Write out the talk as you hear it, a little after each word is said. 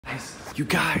You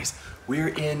guys, we're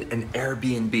in an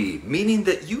Airbnb, meaning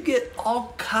that you get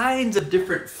all kinds of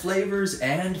different flavors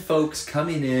and folks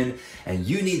coming in, and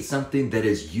you need something that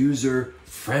is user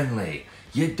friendly.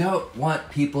 You don't want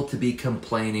people to be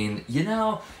complaining, you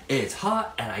know, it's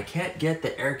hot and I can't get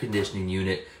the air conditioning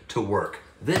unit to work.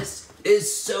 This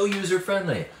is so user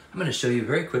friendly. I'm gonna show you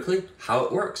very quickly how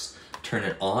it works. Turn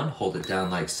it on, hold it down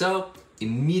like so,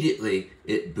 immediately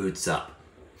it boots up.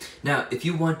 Now, if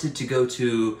you wanted to go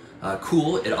to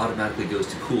cool, it automatically goes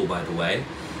to cool, by the way.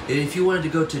 And if you wanted to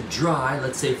go to dry,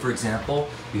 let's say for example,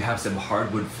 you have some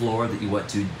hardwood floor that you want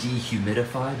to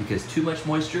dehumidify because too much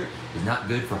moisture is not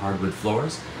good for hardwood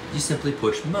floors, you simply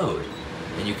push mode.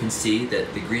 And you can see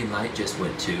that the green light just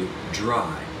went to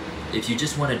dry. If you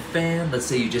just wanted fan, let's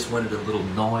say you just wanted a little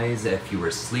noise if you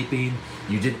were sleeping,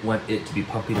 you didn't want it to be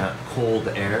pumping out cold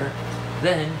air,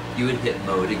 then you would hit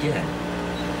mode again.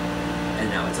 And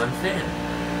now it's on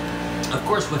fan. Of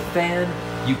course, with fan,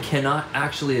 you cannot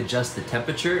actually adjust the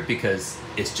temperature because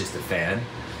it's just a fan.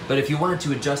 But if you wanted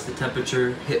to adjust the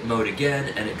temperature, hit mode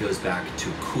again and it goes back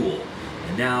to cool.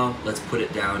 And now let's put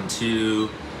it down to,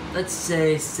 let's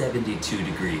say 72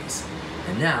 degrees.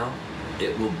 And now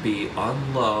it will be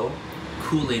on low,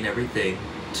 cooling everything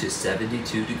to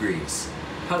 72 degrees.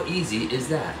 How easy is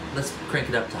that? Let's crank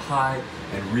it up to high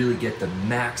and really get the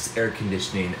max air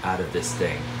conditioning out of this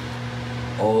thing.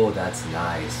 Oh, that's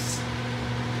nice.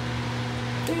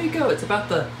 There you go, it's about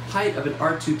the height of an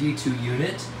R2-D2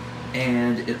 unit,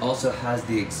 and it also has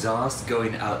the exhaust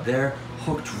going out there,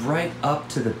 hooked right up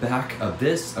to the back of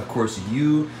this. Of course,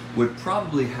 you would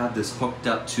probably have this hooked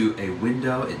up to a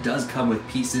window. It does come with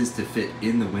pieces to fit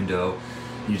in the window.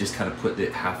 You just kind of put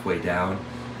it halfway down,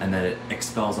 and then it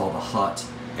expels all the hot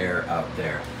air out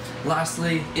there.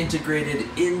 Lastly, integrated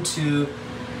into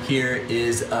here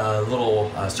is a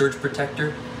little surge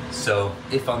protector. So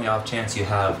if on the off chance you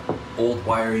have old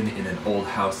wiring in an old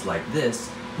house like this,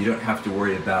 you don't have to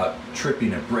worry about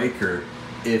tripping a breaker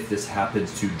if this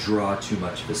happens to draw too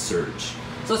much of a surge.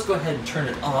 So let's go ahead and turn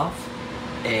it off,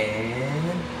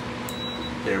 and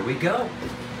there we go.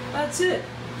 That's it.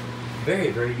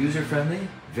 Very, very user friendly,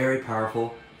 very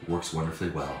powerful, works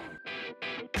wonderfully well.